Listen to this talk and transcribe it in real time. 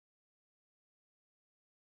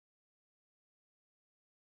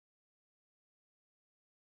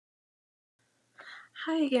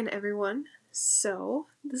Hi again, everyone. So,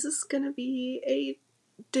 this is gonna be a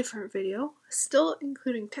different video, still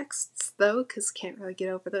including texts though, because can't really get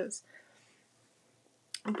over those.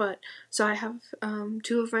 But, so I have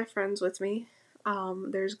two of my friends with me.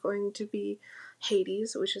 There's going to be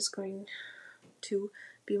Hades, which is going to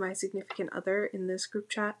be my significant other in this group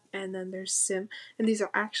chat, and then there's Symn, and these are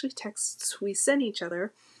actually texts we send each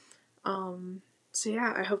other. So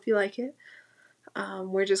yeah, I hope you like it.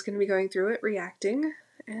 We're just going to be going through it, reacting,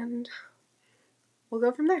 and we'll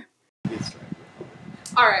go from there.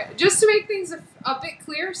 Alright, just to make things a bit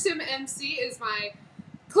clear, Symn MC is my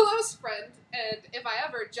close friend, and if I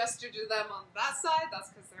ever gesture to them on that side, that's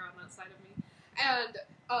because they're on that side of me. And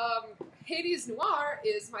Hades Noir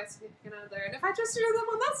is my significant other, and if I gesture to them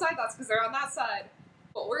on that side, that's because they're on that side.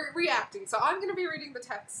 But we're reacting, so I'm going to be reading the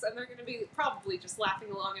texts, and they're going to be probably just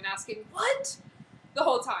laughing along and asking, what? The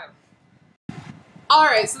whole time.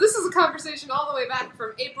 Alright, so this is a conversation all the way back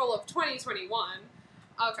from April of 2021.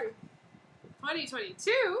 Okay.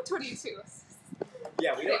 2022? 22.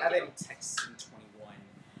 Yeah, we don't have any texts in 21.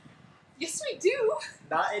 Yes, we do.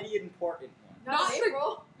 Not any important one. Not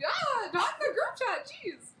April. Yeah, not in the group chat.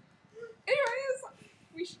 Jeez. Anyways,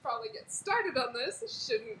 we should probably get started on this,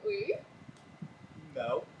 shouldn't we?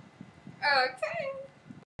 No.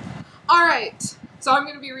 Okay. Alright, so I'm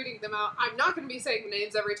going to be reading them out. I'm not going to be saying the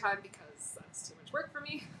names every time because that's too much work for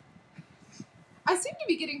me. I seem to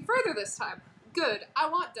be getting further this time. Good. I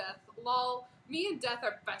want Death. Lol. Me and Death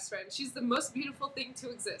are best friends. She's the most beautiful thing to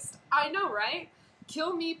exist. I know, right?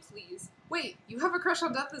 Kill me, please. Wait, you have a crush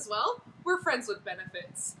on Death as well? We're friends with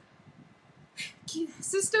benefits.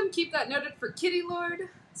 System, keep that noted for Kitty Lord.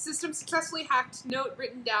 System successfully hacked. Note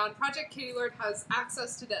written down. Project Kitty Lord has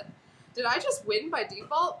access to Death. Did I just win by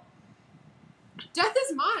default? Death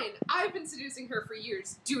is mine. I've been seducing her for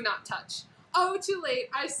years. Do not touch. Oh, too late.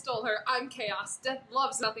 I stole her. I'm chaos. Death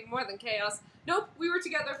loves nothing more than chaos. Nope, we were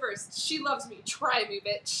together first. She loves me. Try me,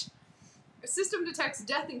 bitch. System detects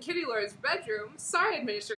Death in Kitty Lord's bedroom. Sorry,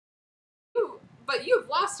 Administrator. But you've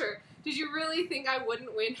lost her. Did you really think I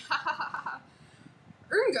wouldn't win? Ha ha ha ha.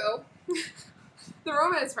 Ergo. The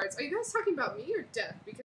romance parts. Are you guys talking about me or Death?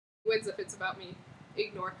 Because he wins if it's about me.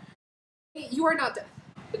 Ignore. You are not Death.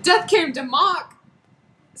 Death came to mock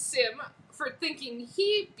Symn for thinking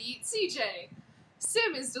he beat CJ.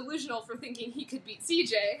 Symn is delusional for thinking he could beat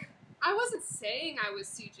CJ. I wasn't saying I was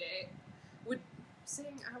CJ.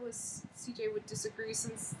 Saying I was CJ would disagree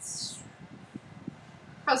since...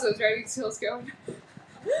 How's those writing skills going?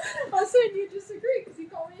 I said you disagree because you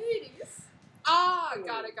call me Hades. Ah,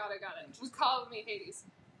 got it. Who's calling me Hades?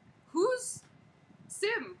 Who's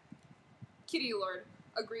Symn? Kitty Lord.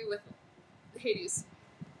 Agree with Hades.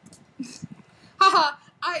 Haha,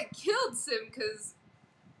 I killed Symn because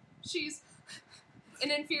she's an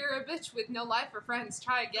inferior bitch with no life or friends.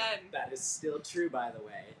 Try again. That is still true, by the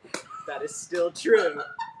way. That is still true.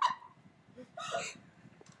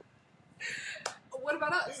 What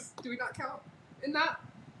about us? Do we not count in that?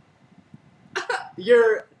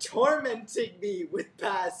 You're tormenting me with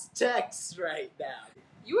past texts right now.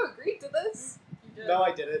 You agreed to this? You did. No,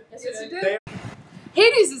 I didn't. Yes, you did. They...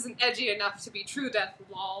 Hades isn't edgy enough to be true Death,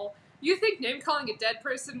 lol. You think name-calling a dead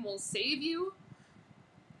person will save you?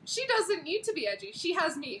 She doesn't need to be edgy. She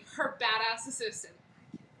has me, her badass assistant.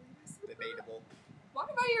 Debatable. Why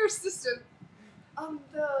am I your assistant?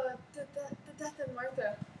 The Death and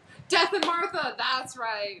Martha. Death and Martha, that's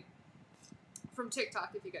right. From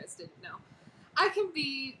TikTok, if you guys didn't know. I can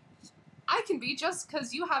be just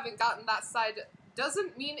because you haven't gotten that side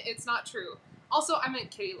doesn't mean it's not true. Also, I meant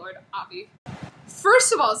Kitty Lord, Avi.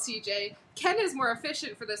 First of all, CJ, Ken is more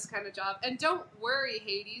efficient for this kind of job, and don't worry,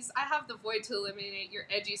 Hades, I have the void to eliminate your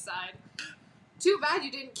edgy side. Too bad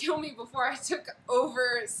you didn't kill me before I took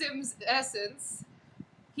over Symm's essence.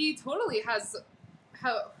 He totally has...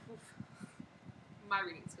 My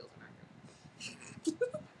reading skills are not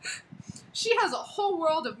good. She has a whole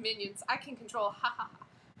world of minions I can control, ha ha ha.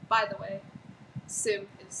 By the way, Symn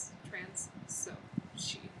is trans, so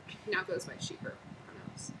she now goes by she, her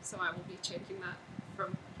pronouns. So I will be changing that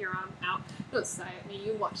from here on out. Don't sigh at me,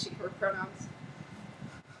 you want she, her pronouns.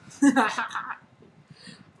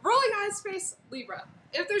 Rolling eyes face, Libra.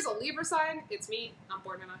 If there's a Libra sign, it's me. I'm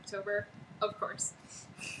born in October, of course.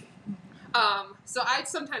 So I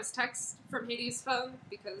sometimes text from Hades' phone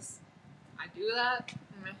because I do that.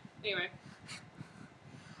 Anyway.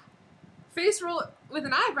 Face roll with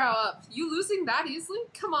an eyebrow up. You losing that easily?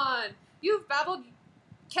 Come on. You've babbled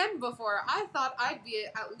Ken before. I thought I'd be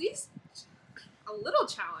at least a little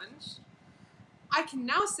challenged. I can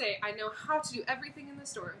now say I know how to do everything in the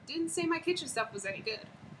store. Didn't say my kitchen stuff was any good.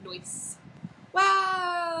 Nice.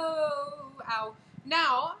 Wow! Ow.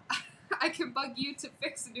 Now, I can bug you to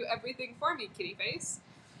fix and do everything for me, kitty face.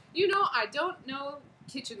 You know, I don't know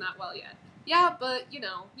kitchen that well yet. Yeah, but, you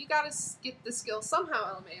know, you gotta get the skill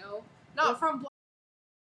somehow, LMAO. Not from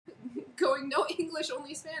going no English,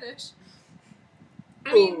 only Spanish.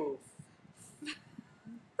 I mean, Ooh.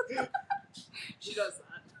 she does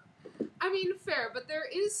that. I mean, fair, but there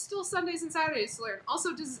is still Sundays and Saturdays to learn.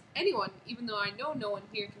 Also, does anyone, even though I know no one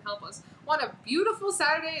here can help us, want a beautiful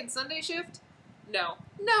Saturday and Sunday shift? No.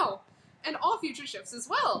 No! And all future shifts as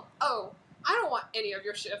well. Oh, I don't want any of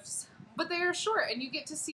your shifts. But they are short, and you get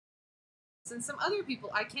to see and some other people.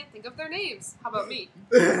 I can't think of their names. How about me?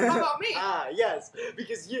 How about me? Ah, yes,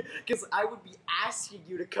 because I would be asking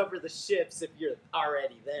you to cover the shifts if you're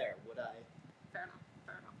already there, would I? Fair enough,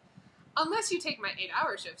 fair enough. Unless you take my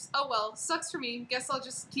 8-hour shifts. Oh well, sucks for me. Guess I'll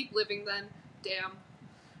just keep living then. Damn.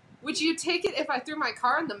 Would you take it if I threw my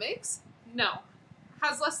car in the mix? No.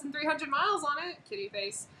 Has less than 300 miles on it, kitty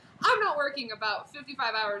face. I'm not working about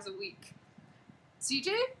 55 hours a week. CJ,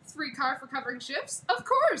 free car for covering shifts? Of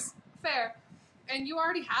course! Fair. And you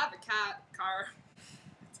already have a cat car.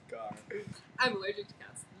 It's a car. I'm allergic to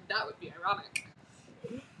cats. That would be ironic.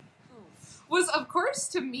 Was of course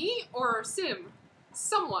to me or Sym?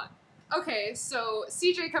 Somewhat. Okay, so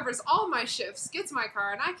CJ covers all my shifts, gets my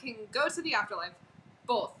car, and I can go to the afterlife.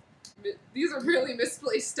 Both. These are really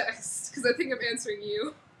misplaced texts, because I think I'm answering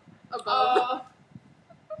you above.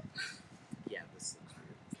 Yeah, this is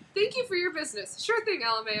weird. Thank you for your business. Sure thing,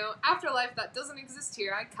 LMAO. Afterlife that doesn't exist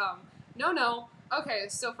here, I come. No. Okay,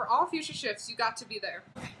 so for all future shifts, you got to be there.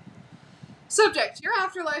 Subject, your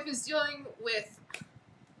afterlife is dealing with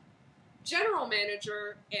general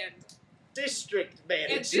manager and District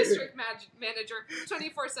manager. manager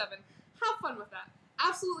 24/7. Have fun with that.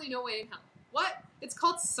 Absolutely no way in hell. What? It's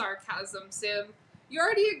called sarcasm, Sym. You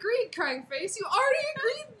already agreed, crying face. You already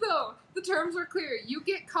agreed, though. The terms were clear. You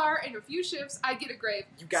get car and a few shifts, I get a grave.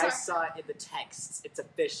 You guys saw it in the texts. It's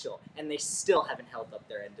official, and they still haven't held up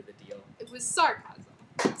their end of the deal. It was sarcasm.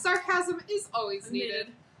 Sarcasm is always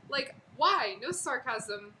needed. Like, why? No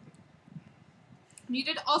sarcasm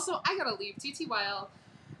needed. Also, I gotta leave. TTYL.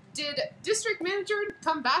 Did district manager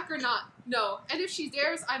come back or not? No. And if she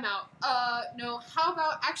dares, I'm out. No. How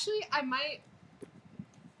about, actually, I might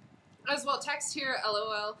as well text here,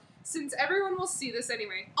 LOL, since everyone will see this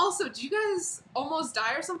anyway. Also, do you guys almost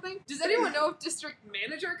die or something? Does anyone know if district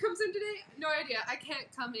manager comes in today? No idea. I can't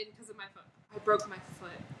come in because of my foot. I broke my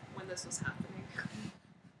foot when this was happening.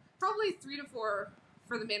 Probably 3 to 4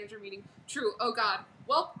 for the manager meeting. True. Oh god.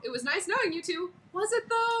 Well, it was nice knowing you two. Was it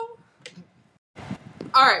though?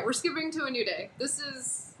 Alright, we're skipping to a new day. This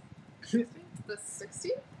is the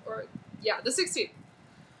 16th? Or, yeah, the 16th.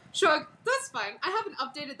 Shrug, that's fine. I haven't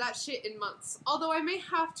updated that shit in months. Although I may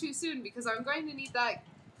have to soon because I'm going to need that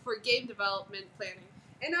for game development planning.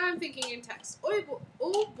 And now I'm thinking in text.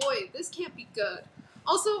 Oh boy, this can't be good.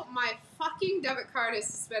 Also, my fucking debit card is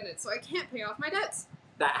suspended, so I can't pay off my debts.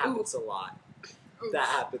 That happens a lot. Oof. That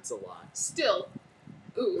happens a lot. Still.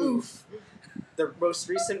 Oof. The most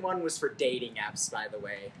recent one was for dating apps, by the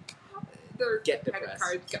way. Their Get credit depressed.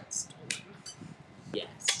 card got stolen.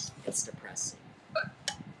 Yes, it's depressing.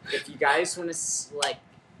 If you guys want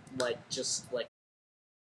to, just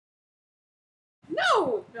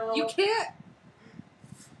No! No. You can't!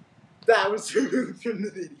 that was removed from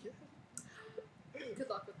the video. Good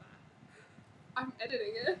luck with that. I'm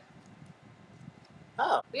editing it.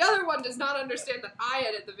 Oh, The other one does not understand that I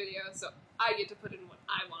edit the video, so I get to put in what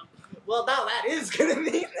I want. well, now that is gonna be in the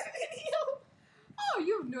video. Oh,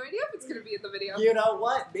 you have no idea if it's gonna be in the video. You know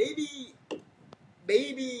what? Maybe,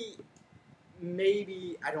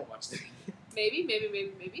 I don't watch the video. Maybe.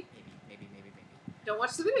 Maybe. Don't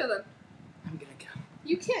watch the video then. I'm gonna go.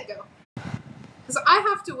 You can't go. Because I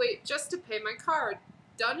have to wait just to pay my card,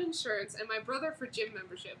 done insurance, and my brother for gym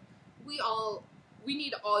membership. We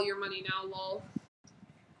need all your money now, lol.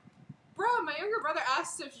 Bruh, my younger brother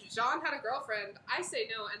asked if Jean had a girlfriend. I say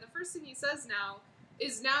no, and the first thing he says now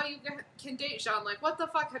is now you can date Jean. Like, what the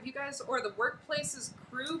fuck? Have you guys or the workplace's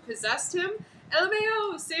crew possessed him?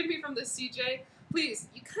 LMAO, save me from this, CJ. Please,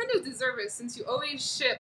 you kind of deserve it since you always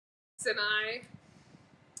ship and I.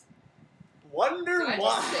 Wonder Did I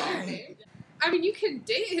just say your why. name? I mean, you can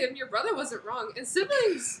date him. Your brother wasn't wrong. And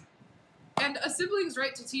siblings. And a sibling's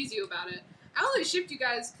right to tease you about it. I only shipped you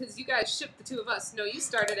guys because you guys shipped the two of us. No, you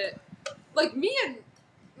started it. Like, me and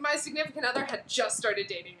my significant other had just started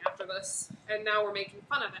dating after this. And now we're making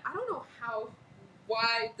fun of it. I don't know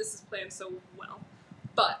why this is planned so well.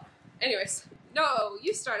 But, anyways. No,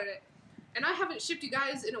 you started it. And I haven't shipped you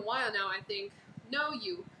guys in a while now, I think. No,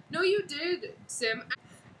 you did, Sym.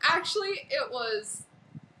 Actually, it was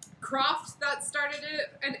Croft that started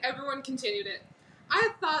it, and everyone continued it.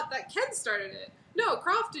 I thought that Ken started it. No,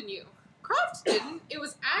 Croft and you. Croft didn't. It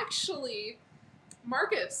was actually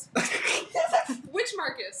Marcus. Which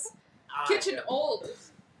Marcus? Kitchen Old.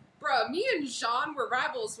 Bruh, me and Jean were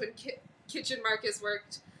rivals when Kitchen Marcus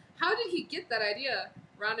worked. How did he get that idea?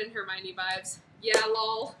 Ron and Hermione vibes. Yeah,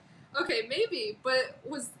 lol. Okay, maybe, but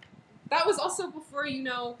that was also before,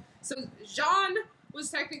 so Jean was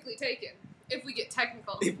technically taken, if we get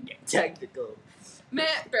technical. Man,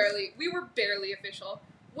 barely. We were barely official.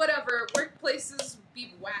 Whatever, workplaces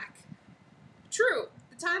be whack. True,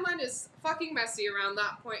 the timeline is fucking messy around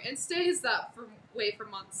that point, and stays that way for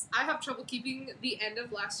months. I have trouble keeping the end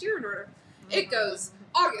of last year in order. It goes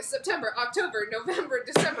August, September, October, November,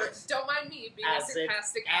 December. Don't mind me being a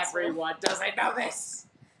sarcastic asshole. Everyone doesn't know this.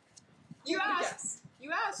 You asked.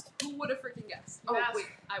 You asked. Who would have freaking guessed? Wait,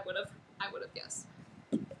 I would have guessed.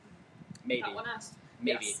 Maybe. That one asked.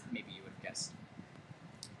 Maybe Yes. you would have guessed.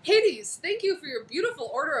 Hades, thank you for your beautiful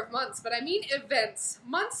order of months, but I mean events.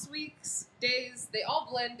 Months, weeks, days, they all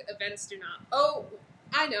blend, events do not. Oh,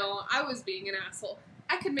 I know, I was being an asshole.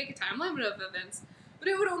 I could make a time limit of events, but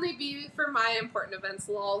it would only be for my important events,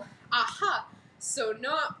 lol. Aha! So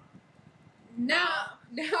now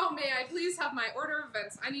may I please have my order of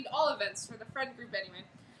events? I need all events for the friend group anyway.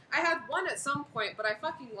 I had one at some point, but I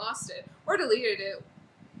fucking lost it. Or deleted it.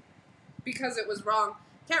 Because it was wrong.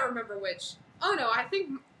 Can't remember which. Oh no, I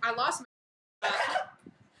think I lost my...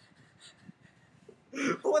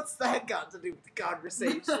 What's that got to do with the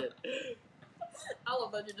conversation? I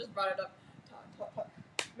love that you just brought it up. Talk.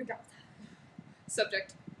 We got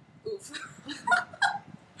Subject. Oof.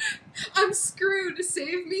 I'm screwed.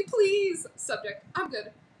 Save me, please. Subject. I'm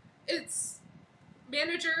good. It's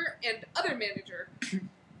manager and other manager.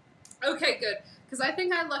 Okay, good. Because I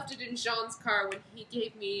think I left it in Jean's car when he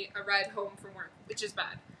gave me a ride home from work, which is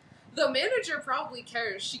bad. Though manager probably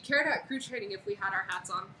cares. She cared at crew training if we had our hats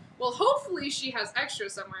on. Well, hopefully she has extra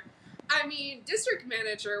somewhere. I mean, district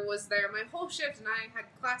manager was there my whole shift, and I had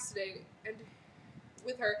class today and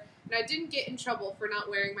with her, and I didn't get in trouble for not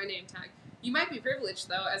wearing my name tag. You might be privileged,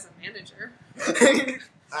 though, as a manager.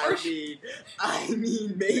 I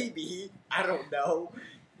mean, maybe. I don't know.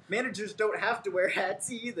 Managers don't have to wear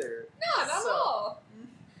hats either. No, not at all.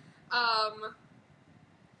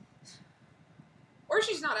 Or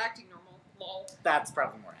she's not acting normal. Lol. That's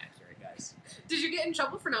probably more accurate, guys. Did you get in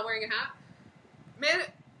trouble for not wearing a hat?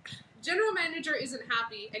 General manager isn't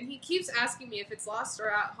happy, and he keeps asking me if it's lost or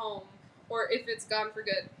at home, or if it's gone for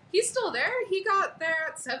good. He's still there. He got there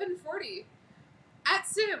at 7:40. At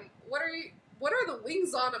Symn, what are the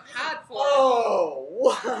wings on a pad for? Oh,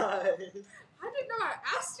 what? I did not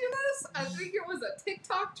ask you this. I think it was a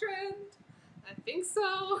TikTok trend. I think so.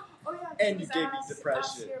 Oh yeah. And you gave me depression.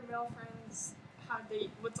 Ask your male friends how they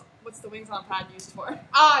what's the wings on pad used for?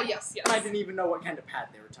 Ah, yes. I didn't even know what kind of pad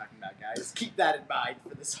they were talking about, guys. Keep that in mind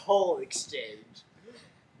for this whole exchange.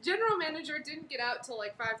 General manager didn't get out till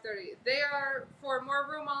like 5:30. They are for more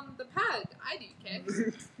room on the pad.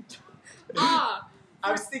 IDK.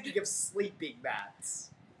 I was thinking of sleeping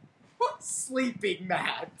mats. Sleeping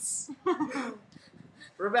mats.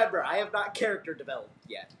 Remember, I have not character developed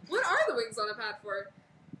yet. What are the wings on a pad for?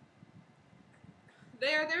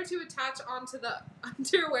 They are there to attach onto the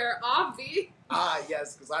underwear, obvi. Ah,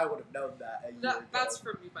 yes, because I would have known that a year ago. That's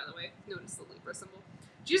from me, by the way. Notice the Libra symbol.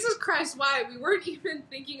 Jesus Christ, why? We weren't even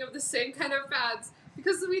thinking of the same kind of fads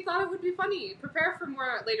because we thought it would be funny. Prepare for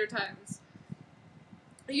more at later times.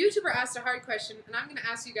 A YouTuber asked a hard question, and I'm going to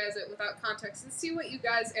ask you guys it without context and see what you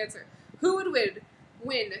guys answer. Who would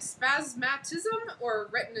win? Spasmatism or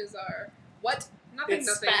retinizar? What? Nothing.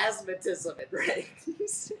 Spasmatism and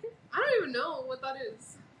retinizar. I don't even know what that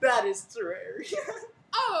is. That is Terraria.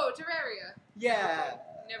 Oh, Terraria. Yeah.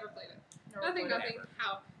 Never played it. Nothing.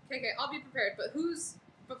 How? Okay, I'll be prepared.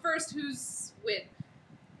 But first, who's win?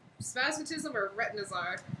 Spasmatism or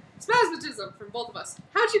retinizar? Spasmatism from both of us.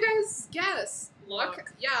 How'd you guys guess?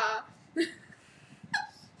 Luck? Yeah.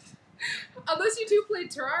 Unless you two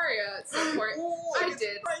played Terraria at some point. I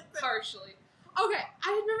did. Right, partially. Okay, I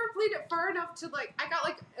had never played it far enough to I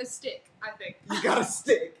got a stick, I think. You got a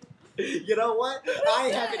stick. You know what? I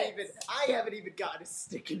haven't even gotten a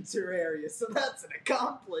stick in Terraria, so that's an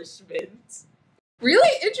accomplishment.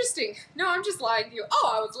 Really? Interesting. No, I'm just lying to you.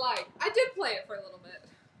 Oh, I was lying. I did play it for a little bit.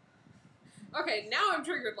 Okay, now I'm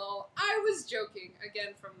triggered, lol. I was joking,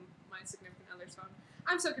 again from my significant other's phone.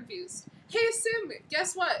 I'm so confused. Hey, Symn,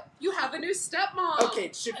 guess what? You have a new stepmom!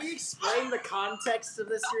 Okay, should we explain the context of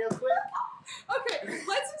this real quick? Okay,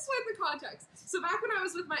 let's explain the context. So back when I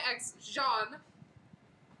was with my ex, Jean,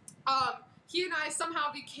 he and I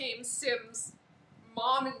somehow became Symm's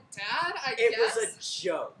mom and dad, I It guess. was a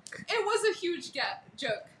joke. It was a huge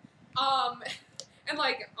joke. And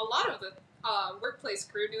like a lot of the workplace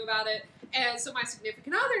crew knew about it, and so my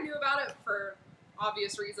significant other knew about it for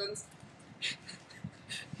obvious reasons.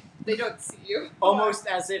 They don't see you. Almost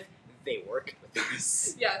as if they worked with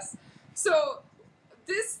us. Yes. So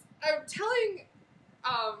I'm telling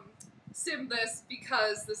Sym this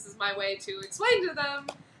because this is my way to explain to them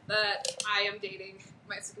that I am dating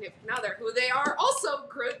my significant other, who they are also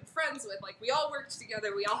good friends with. Like, we all worked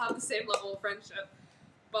together, we all have the same level of friendship.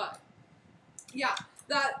 But yeah,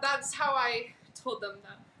 that's how I told them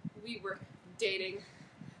that we were dating.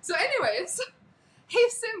 So anyways, hey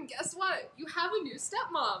Sym, guess what? You have a new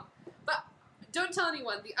stepmom. But don't tell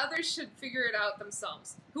anyone. The others should figure it out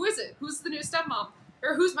themselves. Who is it? Who's the new stepmom?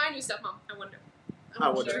 Or who's my new stepmom? I wonder. I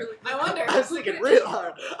wonder. I I was thinking real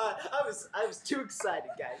hard. I was too excited,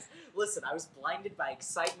 guys. Listen, I was blinded by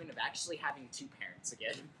excitement of actually having 2 parents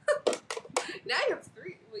again. Now you have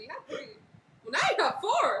 3. Well, you have 3. Well, now you have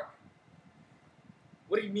 4.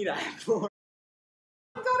 What do you mean I have 4?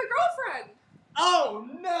 I've got a girlfriend. Oh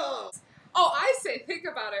no! Oh, I say think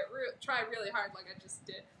about it. Try really hard, like I just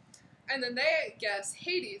did. And then they guess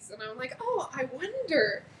Hades, and I'm like, oh, I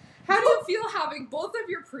wonder. How do you feel having both of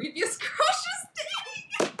your previous crushes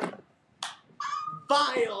dating?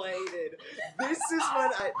 Violated. This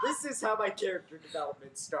is how my character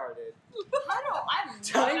development started. I'm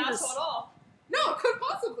Time not an to asshole at all. No, could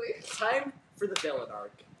possibly. Time for the villain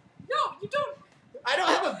arc. No, you don't. I don't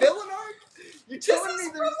have a villain arc? You're This telling is me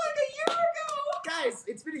from there's... like a year ago. Guys,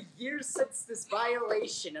 it's been a year since this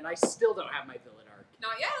violation, and I still don't have my villain arc.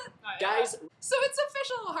 Not yet. Guys, So it's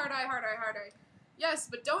official. Hard eye, hard eye, hard eye. Yes,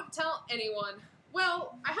 but don't tell anyone.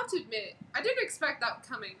 Well, I have to admit, I didn't expect that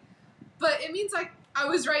coming. But it means I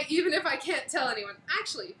was right even if I can't tell anyone.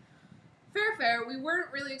 Actually, fair, we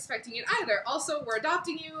weren't really expecting it either. Also, we're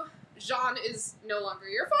adopting you. Jean is no longer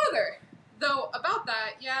your father. Though, about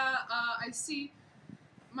that, yeah, I see.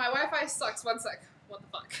 My Wi-Fi sucks. One sec. What the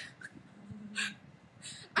fuck?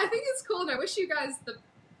 I think it's cool, and I wish you guys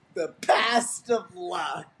the best of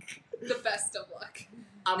luck. the best of luck.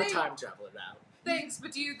 I'm a time traveler now. Thanks,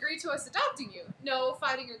 but do you agree to us adopting you? No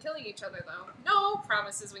fighting or killing each other, though. No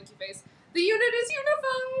promises, winky face. The unit is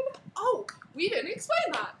unified! Oh, we didn't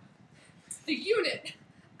explain that. The unit.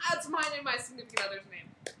 That's mine and my significant other's name.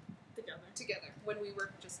 Together, when we were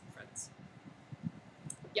just friends.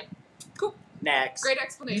 Yeah. Cool. Next. Great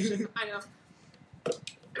explanation. I know.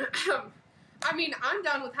 I mean, I'm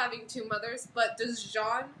down with having 2 mothers, but does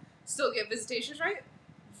Jean still get visitation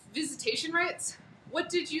rights? What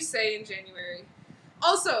did you say in January?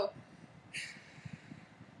 Also,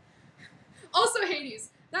 Hades,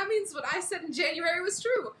 that means what I said in January was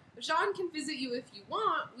true. Jean can visit you if you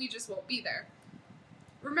want, we just won't be there.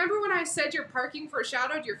 Remember when I said you're parking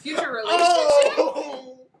foreshadowed your future relationship?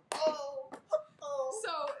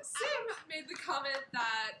 So, Sym made the comment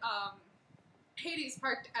that Hades is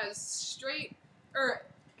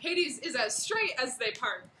as straight as they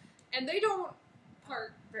park. And they don't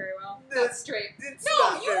park very well. That's straight. It's No,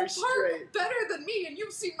 not you very park straight. better than me, and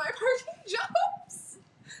you've seen my parking jobs.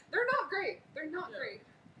 They're not great.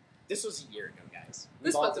 This was a year ago, guys.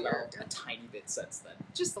 This We've all was a year developed ago. a tiny bit since then.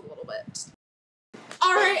 Just a little bit.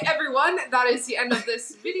 Alright, everyone, that is the end of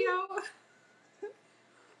this video.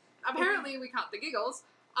 Apparently, we caught the giggles.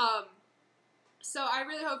 So I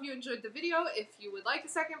really hope you enjoyed the video. If you would like a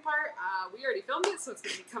second part, we already filmed it, so it's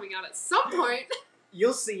going to be coming out at some point.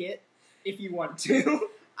 You'll see it if you want to.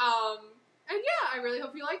 And yeah, I really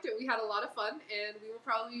hope you liked it. We had a lot of fun, and we will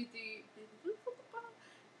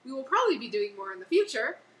probably be doing more in the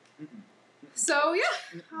future. So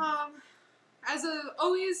yeah, as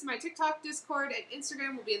always, my TikTok, Discord, and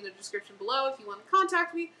Instagram will be in the description below. If you want to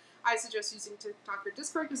contact me, I suggest using TikTok or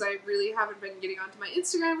Discord because I really haven't been getting onto my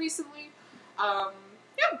Instagram recently. Yeah.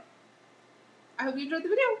 I hope you enjoyed the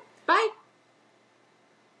video. Bye.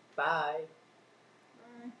 Bye.